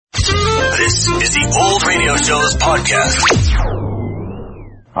This is the Old Radio Show's podcast.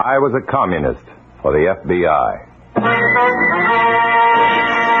 I was a communist for the FBI.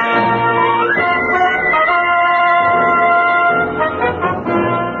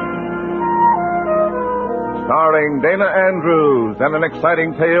 Starring Dana Andrews and an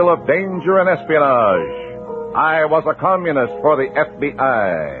exciting tale of danger and espionage. I was a communist for the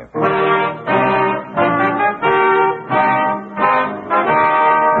FBI.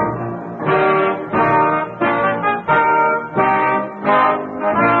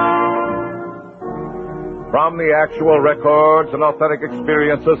 From the actual records and authentic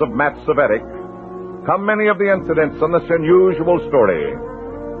experiences of Matt Cvetic come many of the incidents in this unusual story.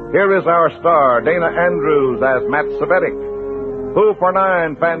 Here is our star, Dana Andrews, as Matt Cvetic, who for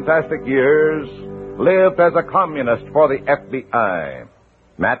 9 fantastic years lived as a communist for the FBI.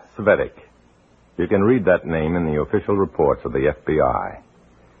 Matt Cvetic. You can read that name in the official reports of the FBI.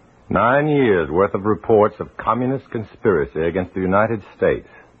 9 years' worth of reports of communist conspiracy against the United States.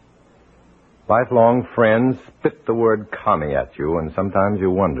 Lifelong friends spit the word commie at you, and sometimes you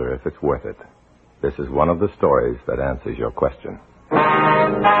wonder if it's worth it. This is one of the stories that answers your question.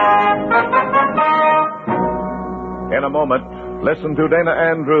 In a moment, listen to Dana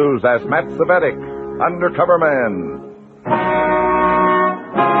Andrews as Matt Cvetic, Undercover Man.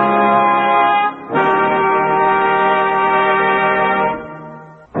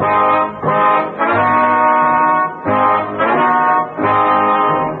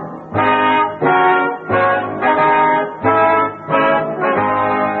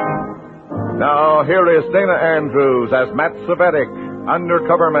 Now, here is Dana Andrews as Matt Cvetic,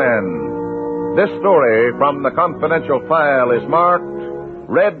 Undercover Man. This story from the confidential file is marked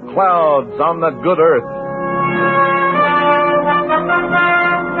Red Clouds on the Good Earth.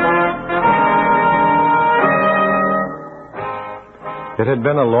 It had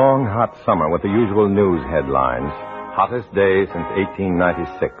been a long, hot summer with the usual news headlines. Hottest day since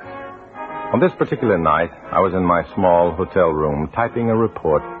 1896. On this particular night, I was in my small hotel room typing a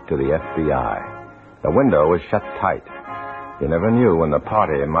report to the FBI. The window was shut tight. You never knew when the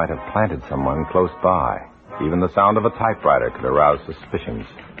party might have planted someone close by. Even the sound of a typewriter could arouse suspicions.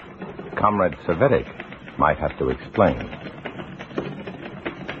 Comrade Cvetic might have to explain.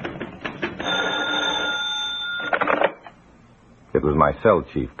 It was my cell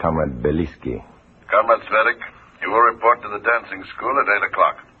chief, Comrade Beliski. Comrade Cvetic, you will report to the dancing school at 8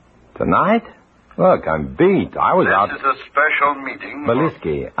 o'clock. Tonight? Look, I'm beat. I was out... This is a special meeting.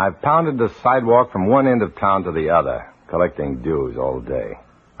 Beliski, I've pounded the sidewalk from one end of town to the other, collecting dues all day.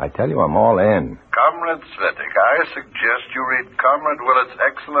 I tell you, I'm all in. Comrade Cvetic, I suggest you read Comrade Willett's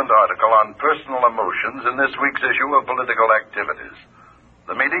excellent article on personal emotions in this week's issue of Political Activities.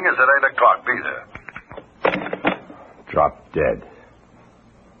 The meeting is at 8 o'clock. Be there. Drop dead.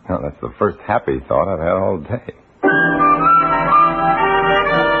 Well, that's the first happy thought I've had all day.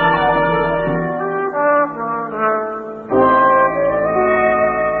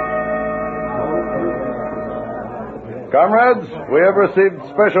 Comrades, we have received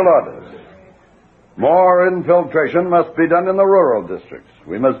special orders. More infiltration must be done in the rural districts.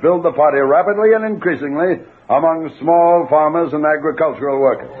 We must build the party rapidly and increasingly among small farmers and agricultural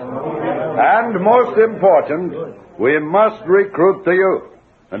workers. And most important, we must recruit the youth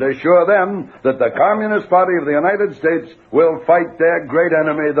and assure them that the Communist Party of the United States will fight their great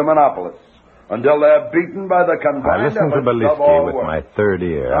enemy, the monopolists, until they're beaten by the combined I listened to efforts of Beliski all with work. my third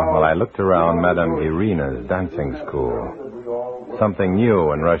ear while I looked around Madame Irina's dancing school. Something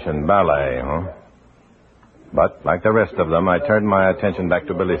new in Russian ballet, huh? But, like the rest of them, I turned my attention back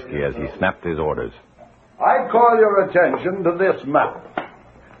to Beliski as he snapped his orders. I call your attention to this map.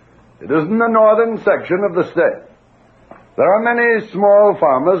 It is in the northern section of the state. There are many small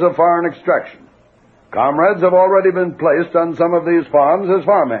farmers of foreign extraction. Comrades have already been placed on some of these farms as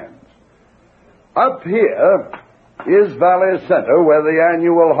farmhands. Up here is Valley Center, where the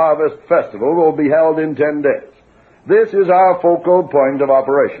annual Harvest Festival will be held in 10 days. This is our focal point of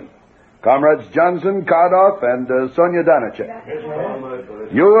operation. Comrades Johnson, Cardoff, and Sonia Danachek.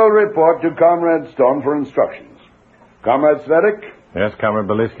 You will report to Comrade Stone for instructions. Comrade Cvetic? Yes, Comrade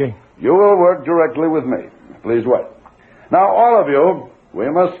Beliski? You will work directly with me. Please wait. Now, all of you, we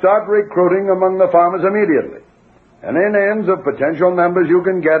must start recruiting among the farmers immediately. Any names of potential members you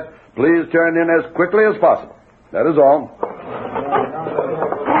can get, please turn in as quickly as possible. That is all.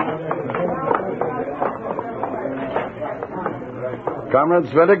 Comrade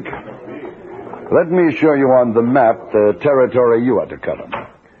Cvetic, let me show you on the map the territory you are to cover.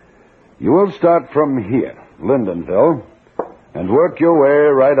 You will start from here, Lindenville, and work your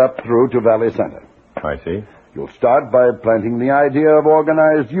way right up through to Valley Center. I see. You'll start by planting the idea of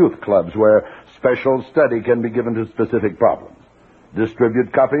organized youth clubs where special study can be given to specific problems.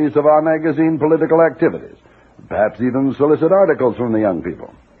 Distribute copies of our magazine Political Activities. Perhaps even solicit articles from the young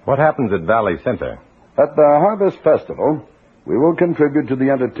people. What happens at Valley Center? At the Harvest Festival, we will contribute to the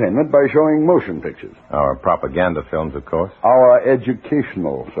entertainment by showing motion pictures. Our propaganda films, of course. Our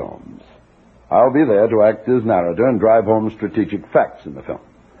educational films. I'll be there to act as narrator and drive home strategic facts in the film.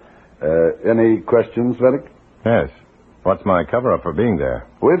 Any questions, Cvetic? Yes. What's my cover-up for being there?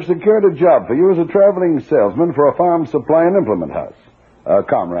 We've secured a job for you as a traveling salesman for a farm supply and implement house. A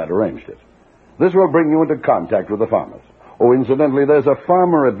comrade arranged it. This will bring you into contact with the farmers. Oh, incidentally, there's a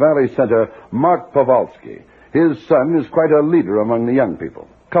farmer at Valley Center, Mark Pavalsky. His son is quite a leader among the young people.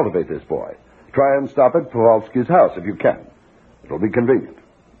 Cultivate this boy. Try and stop at Pavalsky's house if you can. It'll be convenient.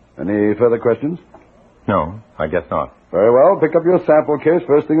 Any further questions? No, I guess not. Very well. Pick up your sample case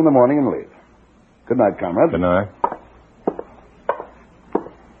first thing in the morning and leave. Good night, comrade. Good night.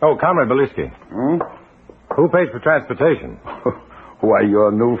 Oh, Comrade Belisky. Who pays for transportation? Why,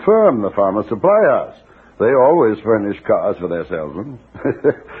 your new firm, the Farmer Supply House. They always furnish cars for their salesmen.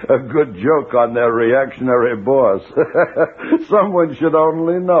 A good joke on their reactionary boss. Someone should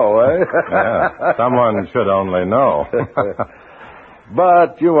only know, eh? Yeah, someone should only know.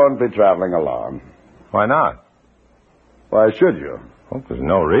 But you won't be traveling alone. Why not? Why should you? Well, there's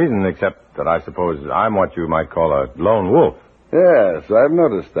no reason except that I suppose I'm what you might call a lone wolf. Yes, I've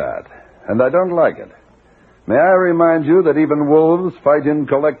noticed that. And I don't like it. May I remind you that even wolves fight in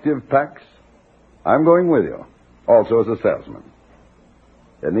collective packs? I'm going with you, also as a salesman.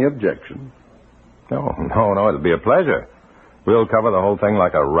 Any objection? No, it'll be a pleasure. We'll cover the whole thing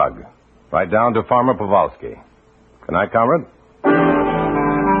like a rug. Right down to Farmer Pavalsky. Good night, comrade.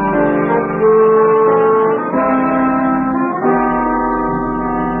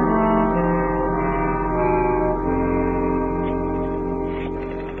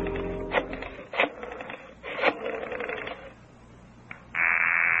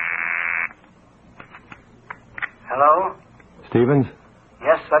 Hello? Stevens?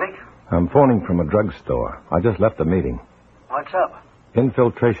 Yes, Cvetic? I'm phoning from a drugstore. I just left the meeting. What's up?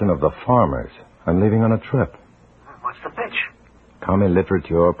 Infiltration of the farmers. I'm leaving on a trip. What's the pitch? Commie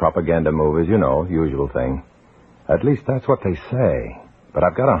literature, propaganda movies, usual thing. At least that's what they say. But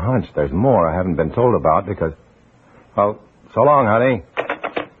I've got a hunch there's more I haven't been told about because... Well, so long, honey.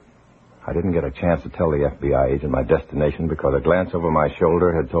 I didn't get a chance to tell the FBI agent my destination because a glance over my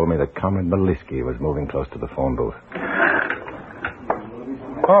shoulder had told me that Comrade Belisky was moving close to the phone booth.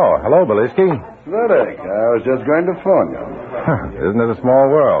 Oh, hello, Belisky. Cvetic, I was just going to phone you. Isn't it a small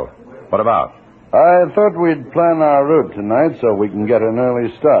world? What about? I thought we'd plan our route tonight so we can get an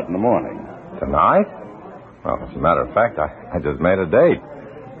early start in the morning. Tonight? Well, as a matter of fact, I just made a date.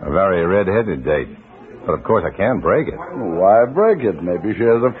 A very red-headed date. But, of course, I can't break it. Why break it? Maybe she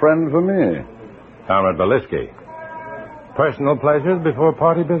has a friend for me. Comrade Belisky. Personal pleasures before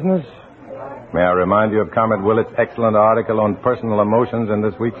party business? May I remind you of Comrade Willett's excellent article on personal emotions in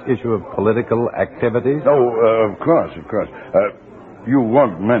this week's issue of Political Activities? Oh, of course. You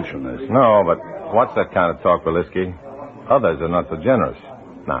won't mention this. No, but what's that kind of talk, Belisky? Others are not so generous.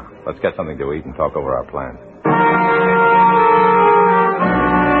 Now, let's get something to eat and talk over our plans.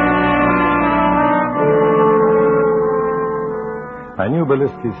 I knew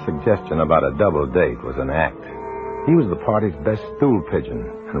Belisky's suggestion about a double date was an act. He was the party's best stool pigeon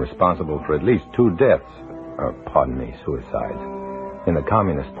and responsible for at least 2 deaths, suicides, in the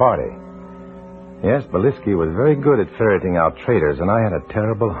Communist Party. Yes, Belisky was very good at ferreting out traitors, and I had a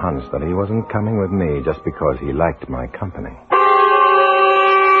terrible hunch that he wasn't coming with me just because he liked my company.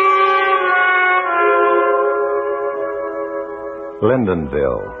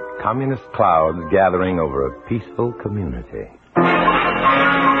 Lindenville, communist clouds gathering over a peaceful community.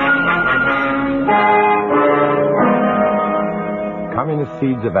 Communist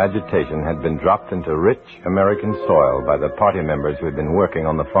seeds of agitation had been dropped into rich American soil by the party members who had been working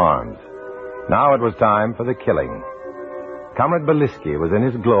on the farms. Now it was time for the killing. Comrade Belisky was in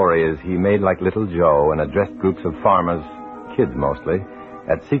his glory as he made like Little Joe and addressed groups of farmers, kids mostly,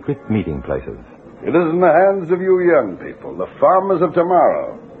 at secret meeting places. It is in the hands of you young people, the farmers of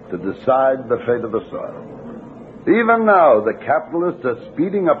tomorrow, to decide the fate of the soil. Even now, the capitalists are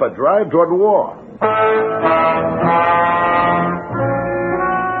speeding up a drive toward war.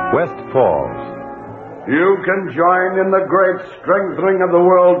 West Falls. You can join in the great strengthening of the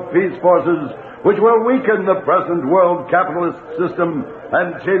world peace forces, which will weaken the present world capitalist system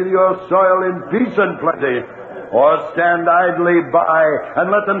and till your soil in peace and plenty, or stand idly by and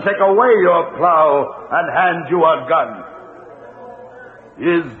let them take away your plow and hand you a gun.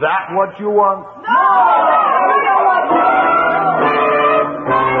 Is that what you want? No!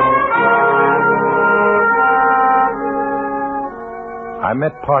 I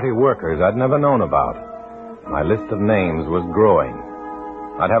met party workers I'd never known about. My list of names was growing.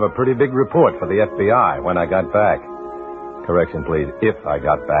 I'd have a pretty big report for the FBI when I got back. Correction, please, if I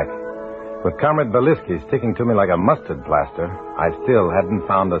got back. With Comrade Belisky sticking to me like a mustard plaster, I still hadn't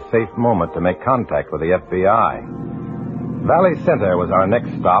found a safe moment to make contact with the FBI. Valley Center was our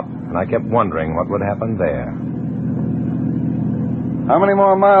next stop, and I kept wondering what would happen there. How many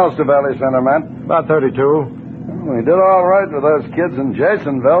more miles to Valley Center, Matt? About 32. We did all right with those kids in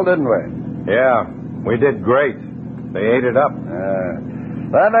Jasonville, didn't we? Yeah, we did great. They ate it up.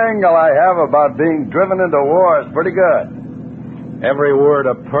 That angle I have about being driven into war is pretty good. Every word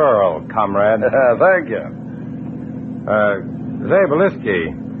a pearl, comrade. Thank you. Say,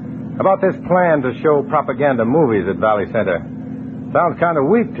 Belisky, about this plan to show propaganda movies at Valley Center. Sounds kind of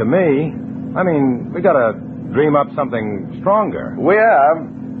weak to me. I mean, we gotta dream up something stronger. We have.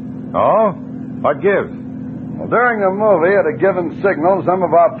 Oh? What gives? Well, during the movie, at a given signal, some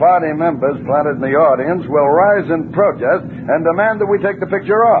of our party members planted in the audience will rise in protest and demand that we take the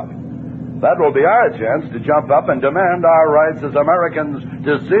picture off. That will be our chance to jump up and demand our rights as Americans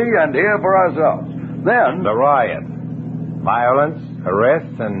to see and hear for ourselves. Then... The riot. Violence,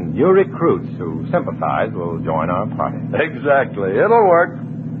 arrests, and you recruits who sympathize will join our party. Exactly. It'll work.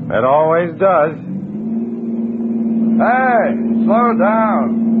 It always does. Hey, slow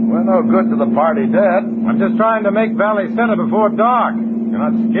down. We're no good to the party dead. I'm just trying to make Valley Center before dark. You're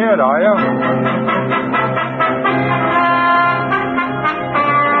not scared, are you?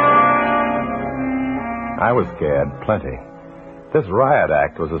 I was scared, plenty. This riot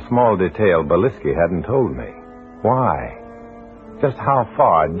act was a small detail Belisky hadn't told me. Why? Just how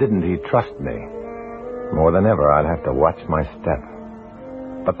far didn't he trust me? More than ever, I'd have to watch my step.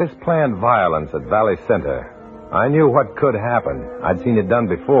 But this planned violence at Valley Center, I knew what could happen. I'd seen it done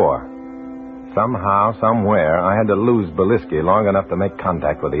before. Somehow, somewhere, I had to lose Belisky long enough to make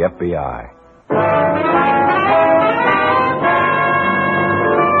contact with the FBI.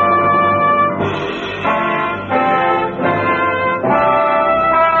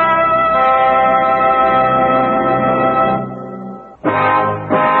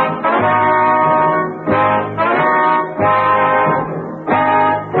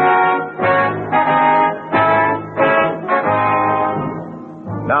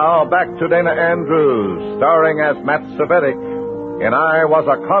 Back to Dana Andrews, starring as Matt Cvetic in I Was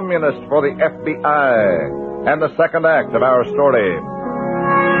a Communist for the FBI, and the second act of our story.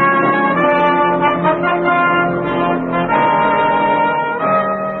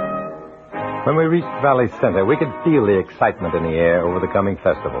 When we reached Valley Center, we could feel the excitement in the air over the coming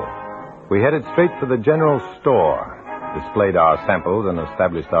festival. We headed straight for the general store, displayed our samples, and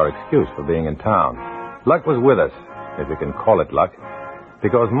established our excuse for being in town. Luck was with us, if you can call it luck,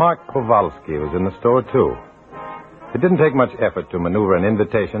 because Mark Powalski was in the store, too. It didn't take much effort to maneuver an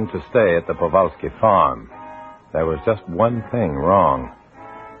invitation to stay at the Powalski farm. There was just one thing wrong.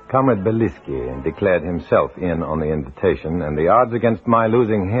 Comrade Belisky declared himself in on the invitation, and the odds against my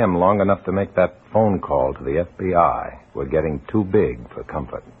losing him long enough to make that phone call to the FBI were getting too big for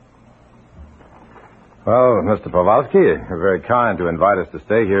comfort. Well, Mr. Powalski, you're very kind to invite us to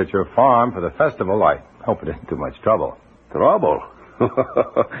stay here at your farm for the festival. I hope it isn't too much trouble. Trouble?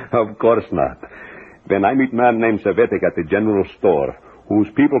 Of course not. When I meet a man named Cvetic at the general store, whose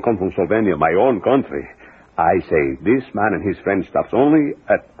people come from Slovenia, my own country, I say this man and his friend stops only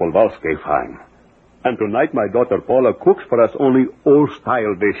at Powalski farm. And tonight my daughter Paula cooks for us only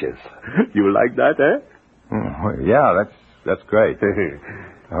old-style dishes. You like that, eh? Yeah, that's great.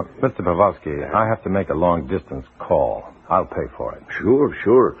 Mr. Powalski, I have to make a long-distance call. I'll pay for it.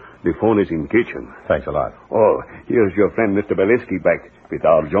 Sure. The phone is in kitchen. Thanks a lot. Oh, here's your friend Mr. Belisky back with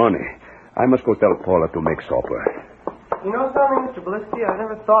our Johnny. I must go tell Paula to make supper. You know something, Mr. Belisky? I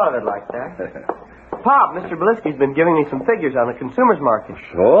never thought of it like that. Pop, Mr. Belisky's been giving me some figures on the consumer's market.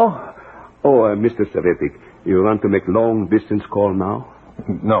 So? Oh, Mr. Cvetic, you want to make long-distance call now?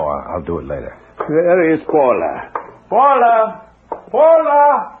 No, I'll do it later. Where is Paula? Paula!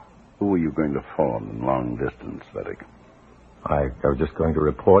 Who are you going to phone in long distance, Cvetic? I was just going to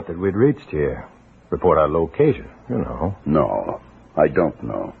report that we'd reached here. Report our location, you know. No, I don't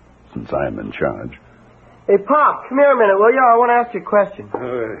know, since I'm in charge. Hey, Pop, come here a minute, will you? I want to ask you a question.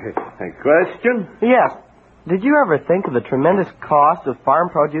 A question? Yes. Did you ever think of the tremendous cost of farm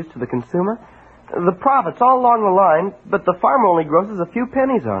produce to the consumer? The profits all along the line, but the farmer only grosses a few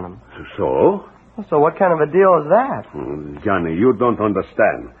pennies on them. So? So what kind of a deal is that? Johnny, you don't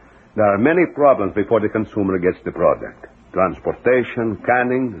understand. There are many problems before the consumer gets the product. Transportation,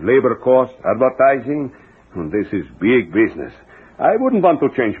 canning, labor costs, advertising. This is big business. I wouldn't want to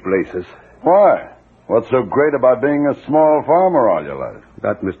change places. Why? What's so great about being a small farmer all your life?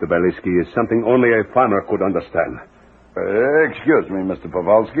 That, Mr. Beliski, is something only a farmer could understand. Excuse me, Mr.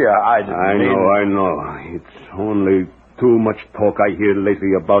 Pavalsky. I didn't mean... I know. It's only too much talk I hear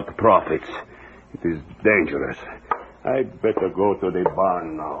lately about the profits. It is dangerous. I'd better go to the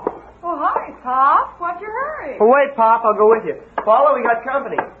barn now. Oh, hi, Pop. What's your hurry? Oh, wait, Pop. I'll go with you. Paula, we got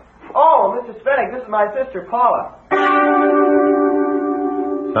company. Oh, Mr. Cvetic, this is my sister, Paula.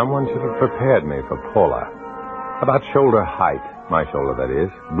 Someone should have prepared me for Paula. About shoulder height, my shoulder, that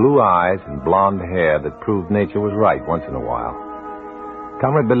is. Blue eyes and blonde hair that proved nature was right once in a while.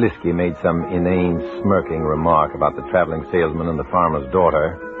 Comrade Beliski made some inane, smirking remark about the traveling salesman and the farmer's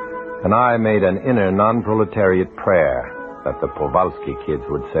daughter, and I made an inner non-proletariat prayer that the Powalski kids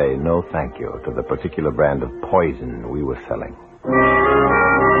would say no thank you to the particular brand of poison we were selling.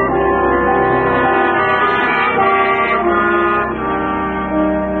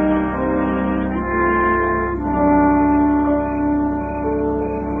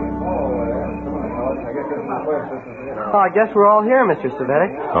 Oh, I guess we're all here, Mr.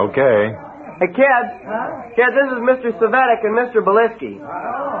 Cvetic. Okay. Hey, kids. Kids, this is Mr. Cvetic and Mr. Beliski.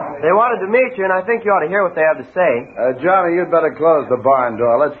 They wanted to meet you, and I think you ought to hear what they have to say. Johnny, you'd better close the barn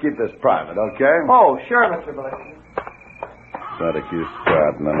door. Let's keep this private, okay? Oh, sure, Mr. Beliski. Cvetic, you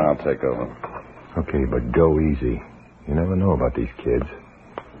start, and then I'll take over. Okay, but go easy. You never know about these kids.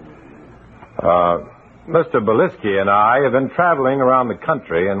 Mr. Beliski and I have been traveling around the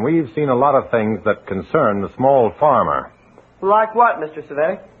country, and we've seen a lot of things that concern the small farmer. Like what, Mr.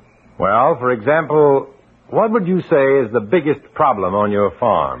 Cvetic? Well, for example, what would you say is the biggest problem on your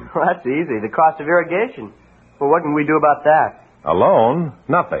farm? Well, that's easy. The cost of irrigation. Well, what can we do about that? Alone,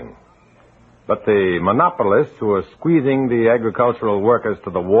 nothing. But the monopolists who are squeezing the agricultural workers to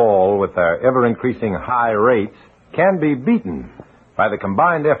the wall with their ever-increasing high rates can be beaten by the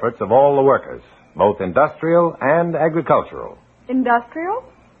combined efforts of all the workers, both industrial and agricultural. Industrial?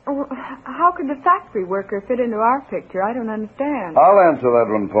 Oh, how could the factory worker fit into our picture? I don't understand. I'll answer that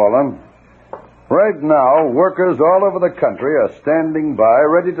one, Paula. Right now, workers all over the country are standing by,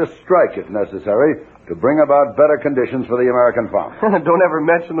 ready to strike if necessary, to bring about better conditions for the American farmer. Don't ever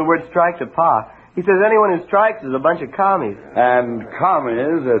mention the word strike to Pa. He says anyone who strikes is a bunch of commies. And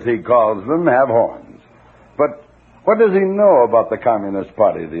commies, as he calls them, have horns. But what does he know about the Communist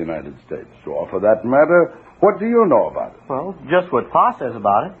Party of the United States? Or, for that matter, what do you know about it? Well, just what Pa says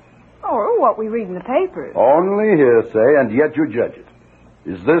about it. Or what we read in the papers. Only hearsay, and yet you judge it.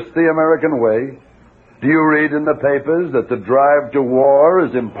 Is this the American way? Do you read in the papers that the drive to war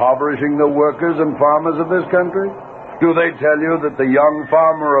is impoverishing the workers and farmers of this country? Do they tell you that the young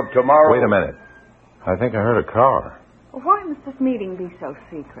farmer of tomorrow... Wait a minute. I think I heard a car. Why must this meeting be so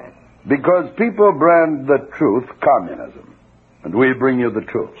secret? Because people brand the truth communism. And we bring you the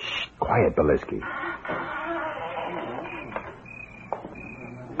truth. Shh, quiet, Beliski.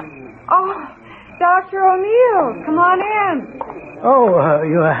 Oh, Dr. O'Neill, come on in. Oh,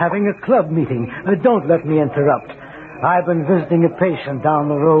 you're having a club meeting. Don't let me interrupt. I've been visiting a patient down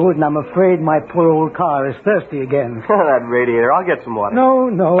the road, and I'm afraid my poor old car is thirsty again. That radiator. I'll get some water.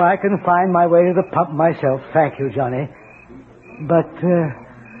 No, I can find my way to the pump myself. Thank you, Johnny. But,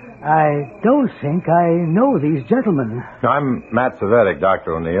 I don't think I know these gentlemen. I'm Matt Cvetic,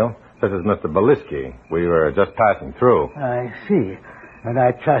 Dr. O'Neill. This is Mr. Beliski. We were just passing through. I see. And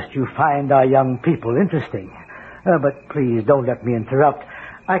I trust you find our young people interesting. But please don't let me interrupt.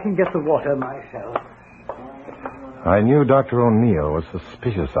 I can get the water myself. I knew Dr. O'Neill was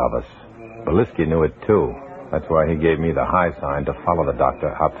suspicious of us. Beliski knew it, too. That's why he gave me the high sign to follow the doctor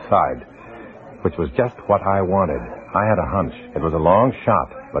outside, which was just what I wanted. I had a hunch. It was a long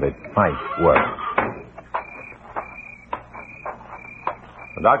shot, but it might work.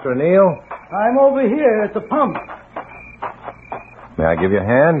 Dr. O'Neill? I'm over here at the pump. May I give you a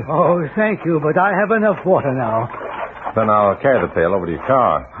hand? Oh, thank you, but I have enough water now. Then I'll carry the pail over to your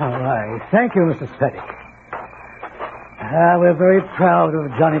car. All right. Thank you, Mr. Cvetic. We're very proud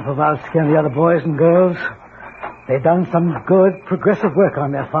of Johnny Powalski and the other boys and girls. They've done some good, progressive work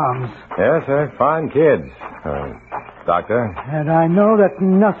on their farms. Yes, sir. Fine kids. Doctor? And I know that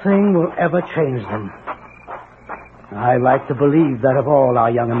nothing will ever change them. I like to believe that of all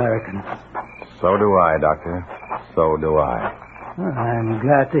our young Americans. So do I, Doctor. So do I. I'm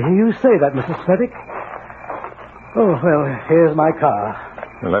glad to hear you say that, Mrs. Cvetic. Oh, well, here's my car.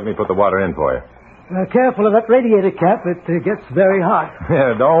 Let me put the water in for you. Careful of that radiator cap. It gets very hot.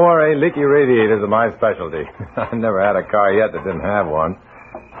 Yeah, don't worry. Leaky radiators are my specialty. I never had a car yet that didn't have one.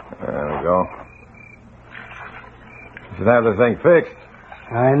 There we go. You should have this thing fixed.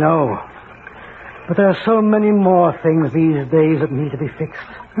 I know. But there are so many more things these days that need to be fixed.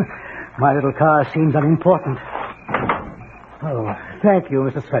 My little car seems unimportant. Oh, thank you,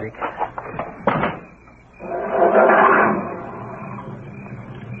 Mr. Cvetic.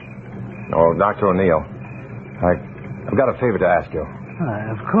 Oh, Dr. O'Neill, I've got a favor to ask you.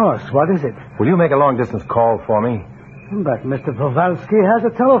 Of course. What is it? Will you make a long-distance call for me? But Mr. Kowalski has a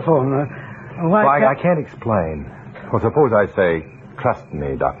telephone. Why I can't explain. Well, suppose I say, trust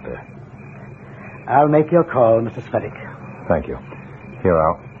me, Doctor. I'll make your call, Mr. Cvetic. Thank you. Here,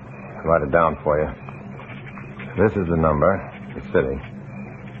 I'll write it down for you. This is the number, the city.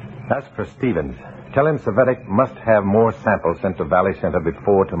 That's for Stevens. Tell him Cvetic must have more samples sent to Valley Center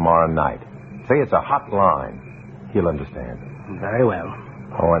before tomorrow night. Say it's a hot line. He'll understand. Very well.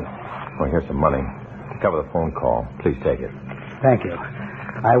 Oh, and here's some money. To cover the phone call. Please take it. Thank you.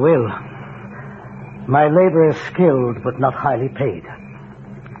 I will. My labor is skilled, but not highly paid.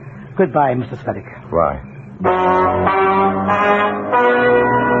 Goodbye, Mr. Cvetic. Bye.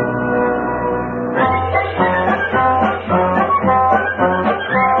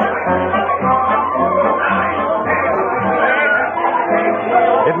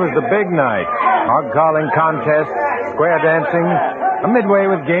 It was the big night. Hog calling contest, square dancing, a midway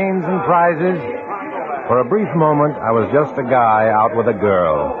with games and prizes. For a brief moment, I was just a guy out with a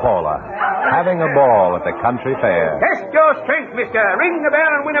girl, Paula, having a ball at the country fair. Test your strength, mister. Ring the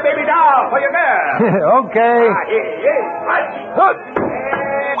bell and win a baby doll for your girl. Okay.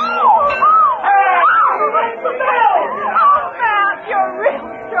 Matt, you're real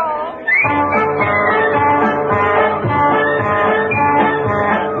strong.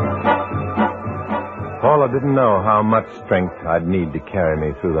 Paula didn't know how much strength I'd need to carry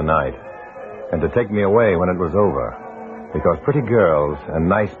me through the night and to take me away when it was over, because pretty girls and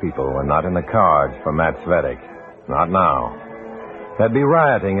nice people were not in the cards for Matt Cvetic. Not now. There'd be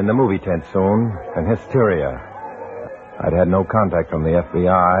rioting in the movie tent soon, and hysteria. I'd had no contact from the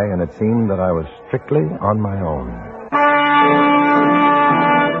FBI, and it seemed that I was strictly on my own.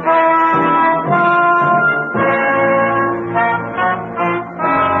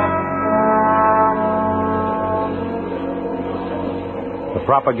 The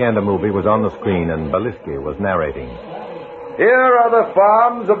propaganda movie was on the screen, and Beliski was narrating. Here are the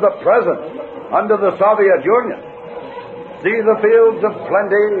farms of the present under the Soviet Union. See the fields of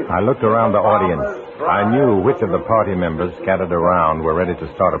plenty. I looked around the audience. I knew which of the party members scattered around were ready to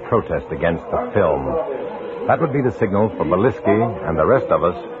start a protest against the film. That would be the signal for Beliski and the rest of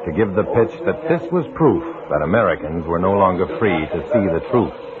us to give the pitch that this was proof that Americans were no longer free to see the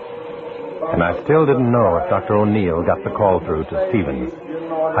truth. And I still didn't know if Dr. O'Neill got the call through to Stevens.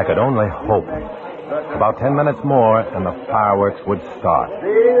 I could only hope. About 10 minutes more, and the fireworks would start.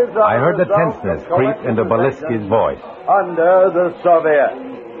 I heard the tenseness creep into Beliski's voice. Under the Soviet.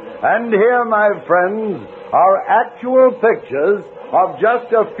 And here, my friends, are actual pictures of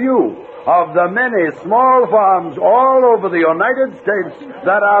just a few of the many small farms all over the United States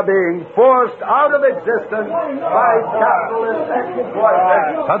that are being forced out of existence by capitalist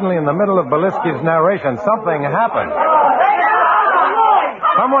exploitation. Suddenly, in the middle of Beliski's narration, something happened.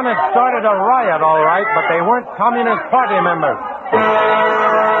 Someone had started a riot, all right, but they weren't Communist Party members.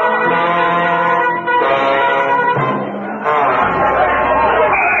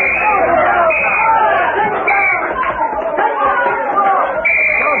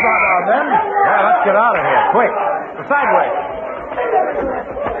 Yeah, let's get out of here, quick. Sideways.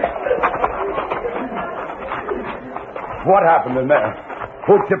 What happened in there?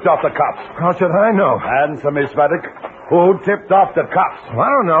 Who tipped off the cops? How should I know? Answer me, Cvetic. Who tipped off the cops? Well, I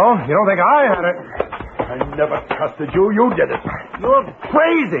don't know. You don't think I had it? I never trusted you. You did it. You're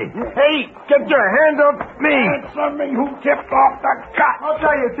crazy. Hey, get your hands off me. Answer me. Who tipped off the cops? I'll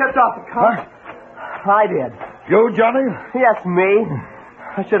tell you who tipped off the cops. I did. You, Johnny? Yes, me.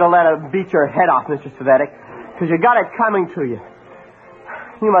 I should have let her beat your head off, Mr. Cvetic, because you got it coming to you.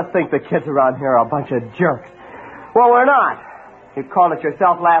 You must think the kids around here are a bunch of jerks. Well, we're not. You called it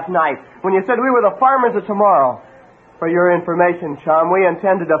yourself last night when you said we were the farmers of tomorrow. For your information, chum, we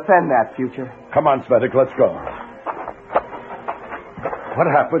intend to defend that future. Come on, Cvetic, let's go. What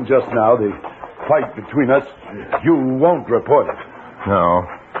happened just now, the fight between us, you won't report it. No,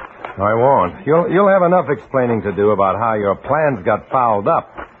 I won't. You'll have enough explaining to do about how your plans got fouled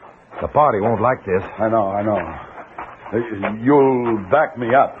up. The party won't like this. I know. You'll back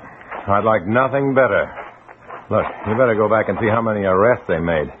me up. I'd like nothing better. Look, you better go back and see how many arrests they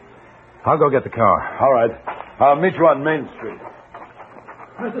made. I'll go get the car. All right. I'll meet you on Main Street.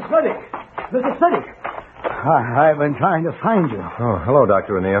 Mr. Cvetic. I've been trying to find you. Oh, hello,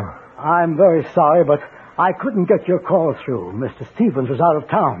 Dr. O'Neill. I'm very sorry, but I couldn't get your call through. Mr. Stevens was out of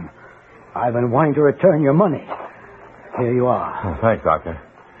town. I've been wanting to return your money. Here you are. Oh, thanks, Doctor.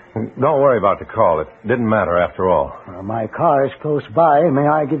 Don't worry about the call. It didn't matter after all. My car is close by. May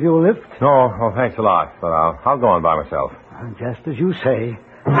I give you a lift? No, well, thanks a lot, but I'll go on by myself. Just as you say.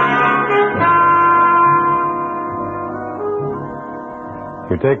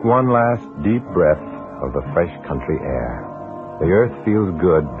 You take one last deep breath of the fresh country air. The earth feels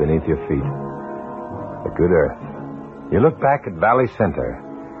good beneath your feet. The good earth. You look back at Valley Center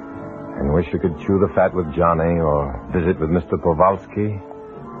and wish you could chew the fat with Johnny or visit with Mr. Powalski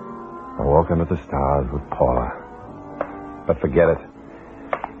or walk under the stars with Paula. But forget it.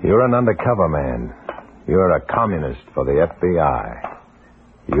 You're an undercover man. You're a communist for the FBI.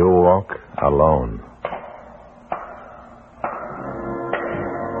 You walk alone.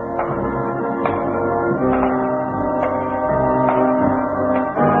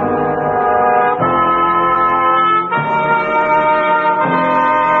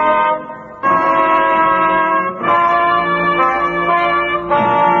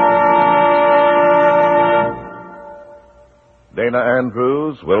 Dana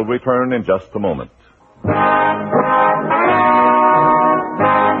Andrews will return in just a moment.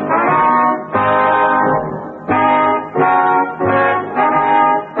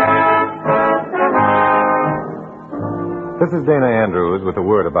 This is Dana Andrews with a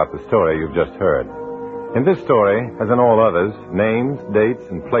word about the story you've just heard. In this story, as in all others, names, dates,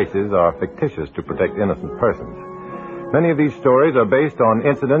 and places are fictitious to protect innocent persons. Many of these stories are based on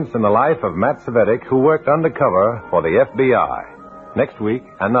incidents in the life of Matt Cvetic, who worked undercover for the FBI. Next week,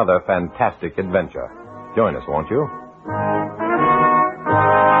 another fantastic adventure. Join us, won't you?